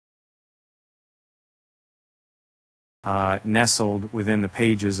nestled within the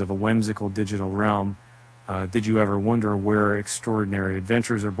pages of a whimsical digital realm. Did you ever wonder where extraordinary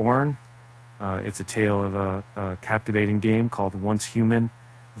adventures are born? It's a tale of a captivating game called Once Human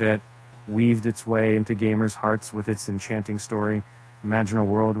that weaved its way into gamers' hearts with its enchanting story. Imagine a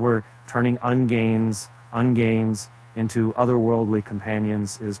world where turning ungains into otherworldly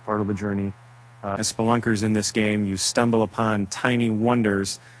companions is part of the journey. As spelunkers in this game, you stumble upon tiny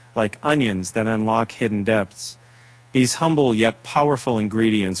wonders like onions that unlock hidden depths. These humble yet powerful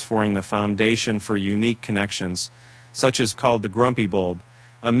ingredients forming the foundation for unique connections, such as called the grumpy bulb,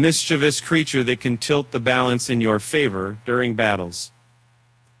 a mischievous creature that can tilt the balance in your favor during battles.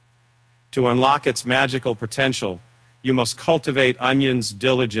 To unlock its magical potential, you must cultivate onions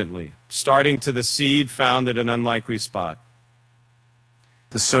diligently, starting to the seed found at an unlikely spot.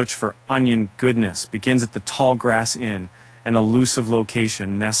 The search for onion goodness begins at the Tall Grass Inn, an elusive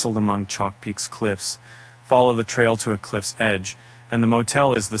location nestled among Chalk Peak's cliffs. Follow the trail to a cliff's edge, and the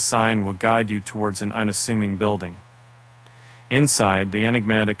motel as the sign will guide you towards an unassuming building. Inside, the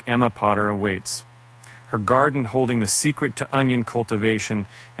enigmatic Emma Potter awaits, her garden holding the secret to onion cultivation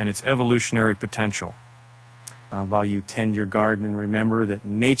and its evolutionary potential. While you tend your garden, remember that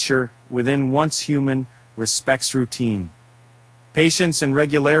nature, within Once Human, respects routine. Patience and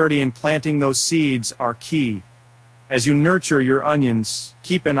regularity in planting those seeds are key. As you nurture your onions,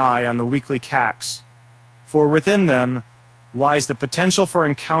 keep an eye on the weekly caps, for within them lies the potential for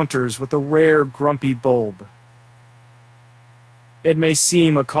encounters with a rare grumpy bulb. It may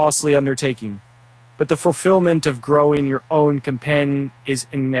seem a costly undertaking, but the fulfillment of growing your own companion is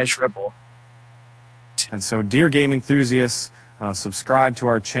immeasurable. And so, dear game enthusiasts, subscribe to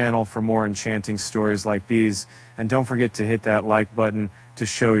our channel for more enchanting stories like these, and don't forget to hit that like button to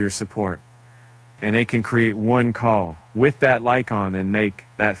show your support. And it can create one call with that like on and make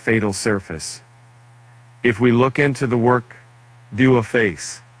that fatal surface. If we look into the work, do a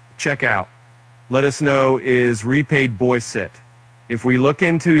face. Check out. Let us know, is repaid boy set. If we look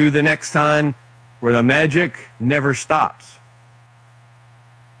into the next time where the magic never stops.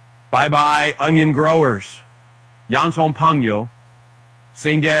 Bye-bye, onion growers. Yan song pang yo.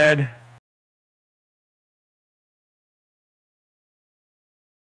 Sing dead.